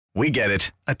We get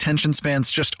it. Attention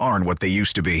spans just aren't what they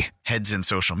used to be. Heads in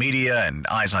social media and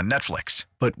eyes on Netflix.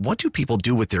 But what do people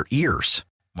do with their ears?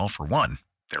 Well, for one,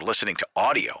 they're listening to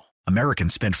audio.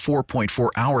 Americans spend 4.4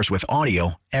 hours with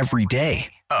audio every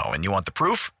day. Oh, and you want the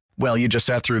proof? Well, you just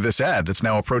sat through this ad that's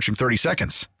now approaching 30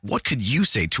 seconds. What could you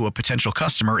say to a potential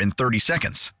customer in 30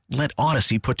 seconds? Let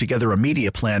Odyssey put together a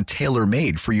media plan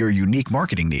tailor-made for your unique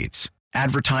marketing needs.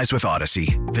 Advertise with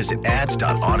Odyssey. Visit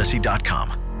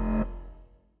ads.odyssey.com.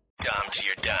 Dom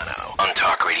Giordano on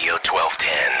Talk Radio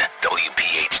 1210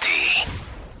 WPHT.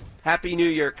 Happy New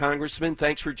Year, Congressman.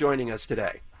 Thanks for joining us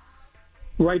today.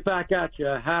 Right back at you.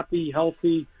 Happy,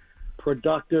 healthy,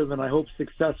 productive, and I hope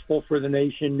successful for the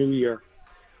nation New Year.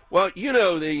 Well, you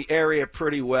know the area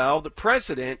pretty well. The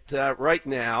president right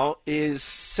now is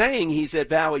saying he's at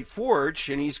Valley Forge,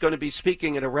 and he's going to be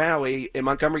speaking at a rally in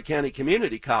Montgomery County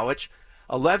Community College,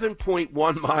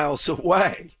 11.1 miles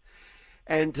away.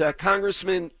 And,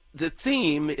 Congressman, the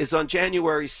theme is on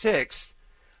January 6th,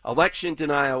 election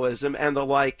denialism and the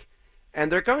like,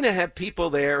 and they're going to have people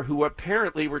there who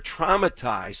apparently were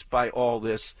traumatized by all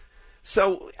this.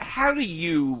 So how do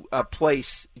you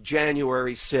place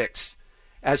January 6th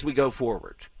as we go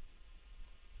forward?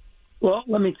 Well,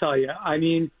 let me tell you, I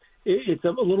mean, it's a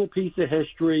little piece of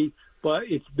history, but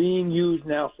it's being used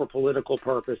now for political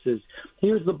purposes.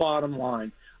 Here's the bottom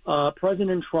line.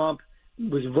 President Trump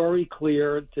was very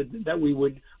clear that we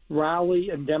would rally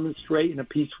and demonstrate in a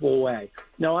peaceful way.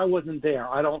 Now, I wasn't there.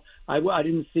 I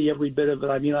didn't see every bit of it.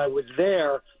 I mean, I was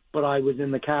there, but I was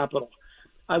in the Capitol.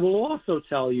 I will also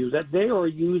tell you that they are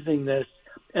using this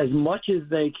as much as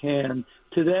they can.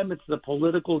 To them, it's the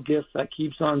political gift that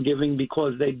keeps on giving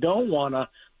because they don't want to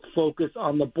focus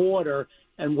on the border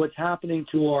and what's happening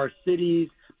to our cities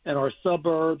and our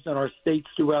suburbs and our states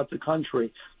throughout the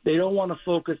country. They don't want to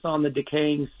focus on the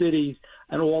decaying cities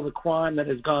and all the crime that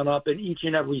has gone up in each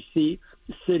and every city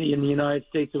in the United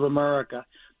States of America.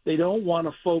 They don't want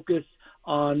to focus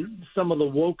on some of the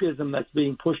wokeism that's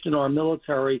being pushed in our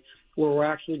military, where we're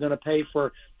actually going to pay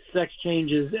for sex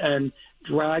changes and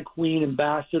drag queen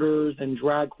ambassadors and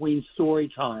drag queen story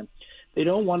time. They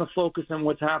don't want to focus on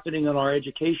what's happening in our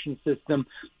education system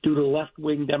due to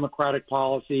left-wing Democratic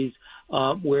policies,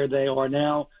 where they are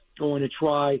now going to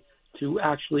try to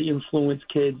actually influence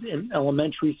kids in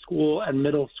elementary school and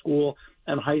middle school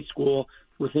and high school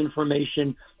with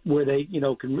information where they,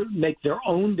 can make their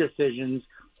own decisions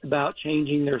about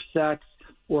changing their sex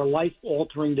or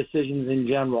life-altering decisions in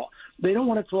general. They don't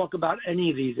want to talk about any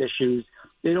of these issues.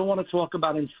 They don't want to talk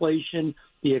about inflation,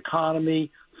 the economy,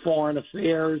 foreign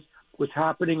affairs, what's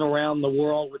happening around the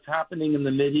world, what's happening in the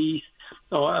Mideast,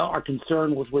 are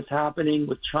concerned with what's happening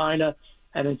with China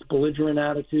and its belligerent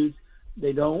attitudes.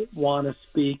 They don't want to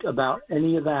speak about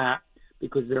any of that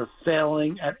because they're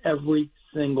failing at every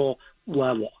single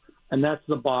level. And that's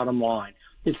the bottom line.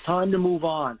 It's time to move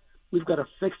on. We've got to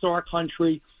fix our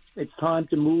country. It's time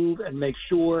to move and make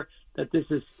sure that this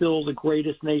is still the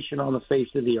greatest nation on the face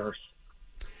of the earth.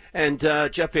 And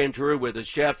Jeff Van Drew with us.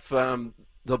 Jeff,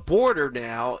 the border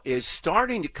now is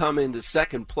starting to come into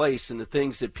second place in the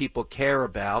things that people care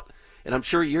about. And I'm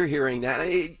sure you're hearing that.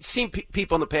 It seemed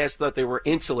people in the past thought they were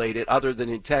insulated, other than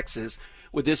in Texas.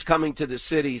 With this coming to the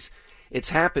cities, it's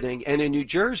happening. And in New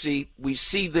Jersey, we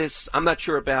see this. I'm not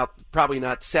sure about, probably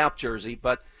not South Jersey,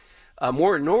 but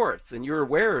more north. And you're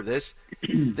aware of this.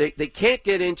 They can't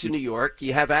get into New York.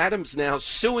 You have Adams now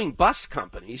suing bus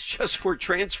companies just for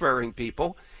transferring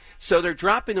people. So they're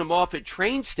dropping them off at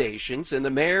train stations. And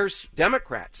the mayor's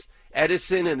Democrats,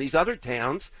 Edison and these other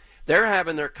towns, they're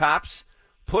having their cops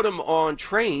put them on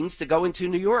trains to go into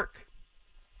New York.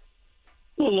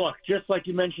 Well, look, just like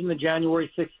you mentioned the January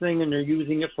 6th thing, and they're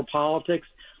using it for politics,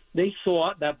 they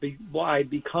thought that by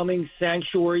becoming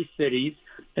sanctuary cities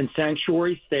and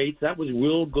sanctuary states, that was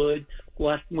real good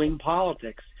left-wing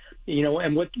politics.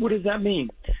 And what does that mean?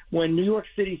 When New York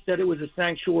City said it was a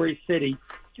sanctuary city,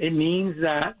 it means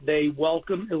that they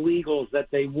welcome illegals,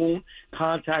 that they won't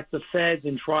contact the feds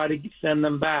and try to send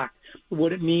them back.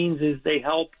 What it means is they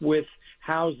help with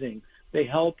housing. They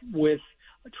help with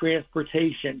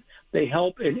transportation. They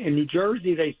help in New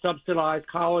Jersey. They subsidize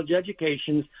college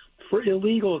educations for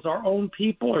illegals. Our own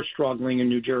people are struggling in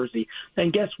New Jersey.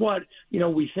 And guess what?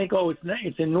 We think,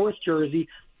 it's in North Jersey,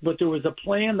 but there was a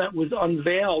plan that was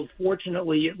unveiled.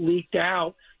 Fortunately, it leaked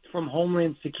out from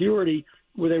Homeland Security,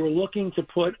 where they were looking to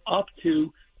put up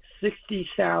to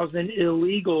 60,000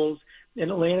 illegals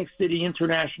in Atlantic City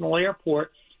International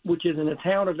Airport, which is in the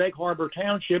town of Egg Harbor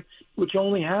Township, which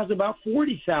only has about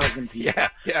 40,000 people.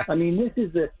 Yeah. I mean,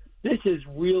 this is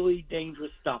really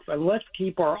dangerous stuff. And let's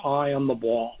keep our eye on the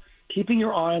ball. Keeping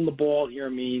your eye on the ball here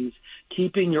means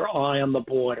keeping your eye on the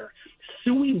border.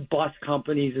 Suing bus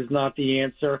companies is not the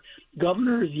answer.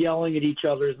 Governors yelling at each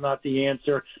other is not the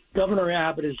answer. Governor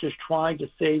Abbott is just trying to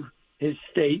save his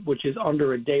state, which is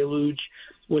under a deluge.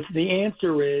 What the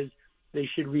answer is, they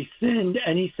should rescind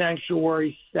any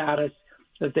sanctuary status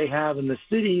that they have in the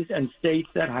cities and states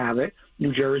that have it,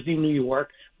 New Jersey, New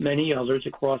York, many others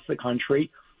across the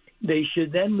country. They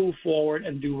should then move forward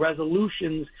and do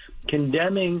resolutions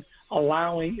condemning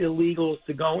allowing illegals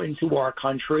to go into our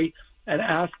country and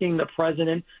asking the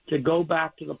president to go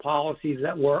back to the policies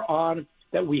that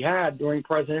we had during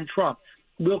President Trump.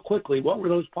 Real quickly, what were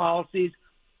those policies?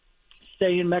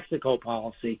 Stay in Mexico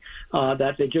policy,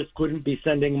 that they just couldn't be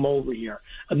sending them over here.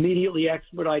 Immediately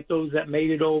expedite those that made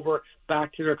it over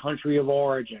back to their country of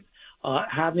origin.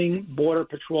 Having Border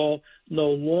Patrol no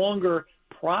longer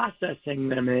processing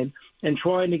them in and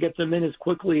trying to get them in as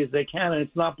quickly as they can. And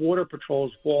it's not Border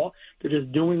Patrol's fault. They're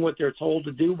just doing what they're told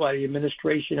to do by the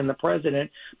administration and the president,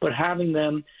 but having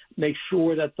them make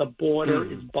sure that the border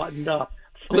is buttoned up.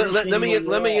 Let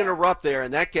me interrupt there,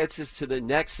 and that gets us to the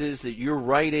nexus that you're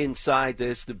right inside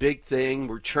this, the big thing.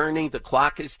 We're churning, the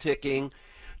clock is ticking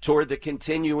toward the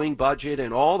continuing budget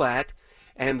and all that.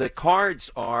 And the cards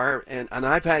are, and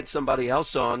I've had somebody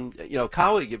else on, a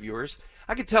colleague of yours,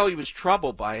 I could tell he was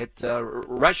troubled by it,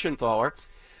 Reschenthaler,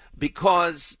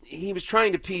 because he was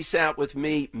trying to piece out with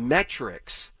me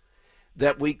metrics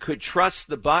that we could trust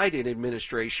the Biden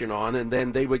administration on, and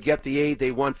then they would get the aid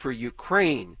they want for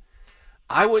Ukraine.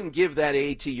 I wouldn't give that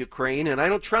aid to Ukraine, and I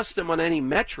don't trust them on any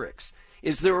metrics.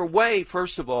 Is there a way,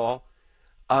 first of all,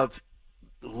 of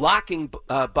locking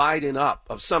Biden up,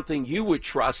 of something you would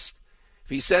trust? If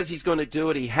he says he's going to do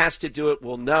it, he has to do it,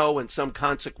 we'll know, and some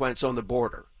consequence on the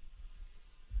border.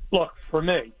 Look, for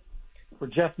me, for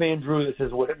Jeff Van Drew, this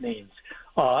is what it means.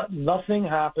 Nothing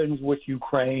happens with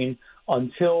Ukraine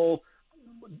until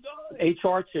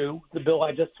H.R. 2, the bill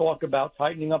I just talked about,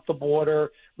 tightening up the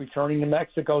border, returning to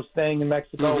Mexico, staying in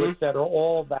Mexico, et cetera,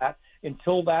 all of that,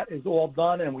 until that is all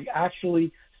done and we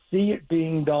actually see it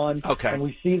being done, and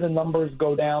we see the numbers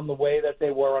go down the way that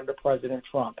they were under President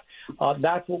Trump.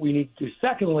 That's what we need to do.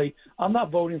 Secondly, I'm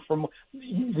not voting for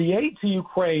the aid to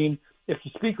Ukraine. If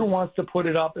the Speaker wants to put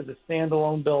it up as a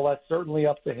standalone bill, that's certainly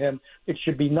up to him. It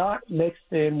should be not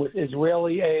mixed in with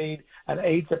Israeli aid and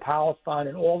aid to Palestine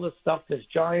and all this stuff, this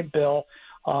giant bill.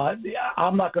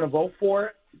 I'm not going to vote for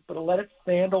it, but let it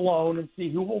stand alone and see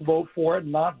who will vote for it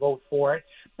and not vote for it.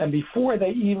 And before they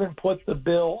even put the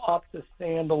bill up to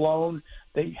stand alone,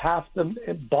 they have to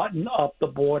button up the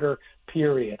border,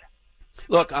 period.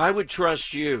 Look, I would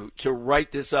trust you to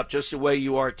write this up just the way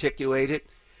you articulate it.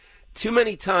 Too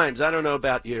many times, I don't know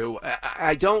about you,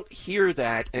 I don't hear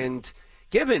that. And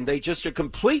given they just are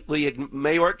completely,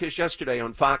 Mayorkas yesterday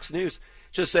on Fox News,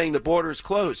 just saying the border's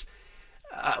closed.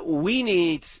 We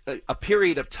need a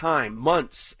period of time,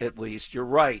 months at least, you're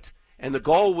right. And the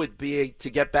goal would be to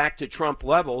get back to Trump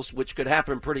levels, which could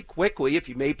happen pretty quickly if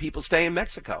you made people stay in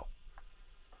Mexico.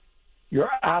 You're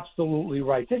absolutely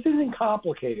right. This isn't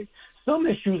complicated. Some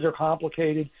issues are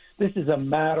complicated. This is a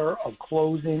matter of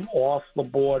closing off the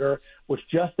border, which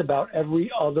just about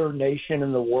every other nation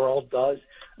in the world does.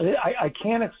 I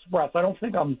can't express,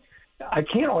 I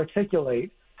can't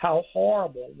articulate how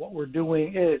horrible what we're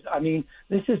doing is. I mean,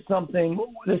 this is something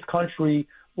this country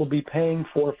will be paying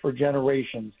for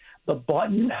generations. The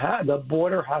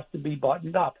border has to be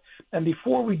buttoned up. And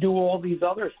before we do all these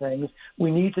other things, we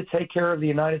need to take care of the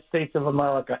United States of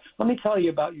America. Let me tell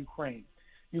you about Ukraine.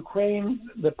 Ukraine,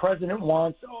 the president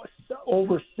wants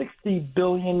over $60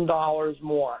 billion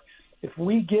more. If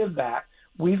we give that,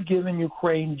 we've given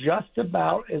Ukraine just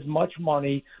about as much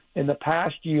money in the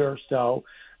past year or so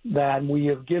than we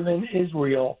have given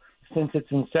Israel since its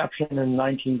inception in the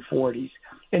 1940s.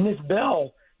 In this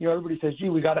bill, everybody says, gee,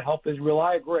 we got to help Israel.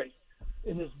 I agree.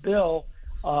 In this bill,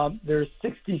 there's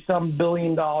 $60-some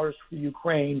billion for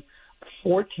Ukraine,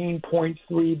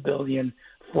 $14.3 billion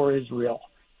for Israel.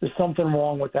 There's something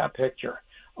wrong with that picture.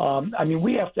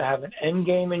 We have to have an end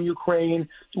game in Ukraine.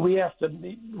 We have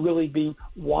to really be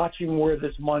watching where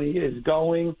this money is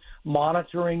going,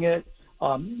 monitoring it.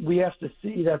 We have to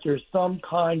see that there's some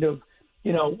kind of,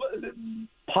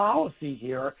 policy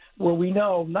here where we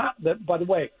know not that, by the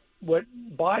way, what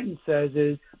Biden says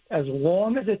is as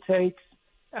long as it takes,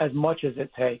 as much as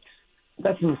it takes.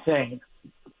 That's insane.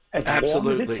 As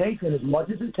Absolutely. long as it takes and as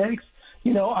much as it takes,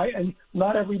 and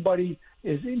not everybody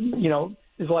is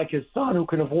like his son who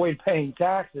can avoid paying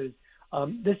taxes.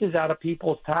 This is out of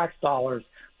people's tax dollars.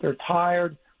 They're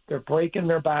tired. They're breaking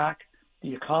their back.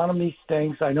 The economy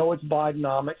stinks. I know it's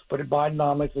Bidenomics, but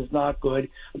Bidenomics is not good.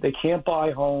 They can't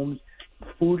buy homes.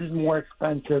 Food is more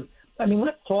expensive. I mean,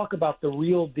 let's talk about the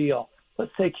real deal.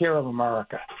 Let's take care of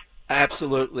America.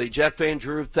 Absolutely. Jeff Van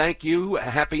Drew, thank you.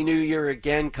 Happy New Year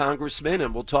again, Congressman,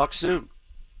 and we'll talk soon.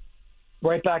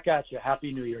 Right back at you.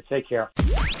 Happy New Year. Take care.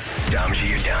 Dom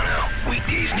Giordano,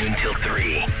 weekdays noon till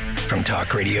 3 from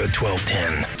Talk Radio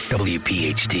 1210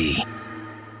 WPHT.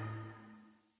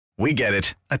 We get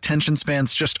it. Attention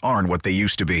spans just aren't what they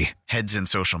used to be. Heads in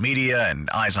social media and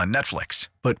eyes on Netflix.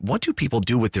 But what do people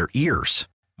do with their ears?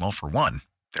 Well, for one,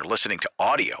 they're listening to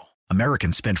audio.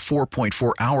 Americans spend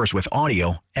 4.4 hours with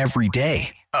audio every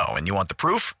day. Oh, and you want the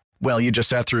proof? Well, you just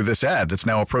sat through this ad that's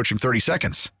now approaching 30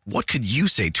 seconds. What could you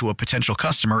say to a potential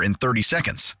customer in 30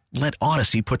 seconds? Let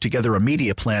Odyssey put together a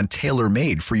media plan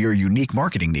tailor-made for your unique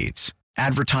marketing needs.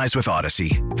 Advertise with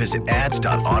Odyssey. Visit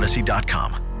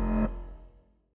ads.odyssey.com.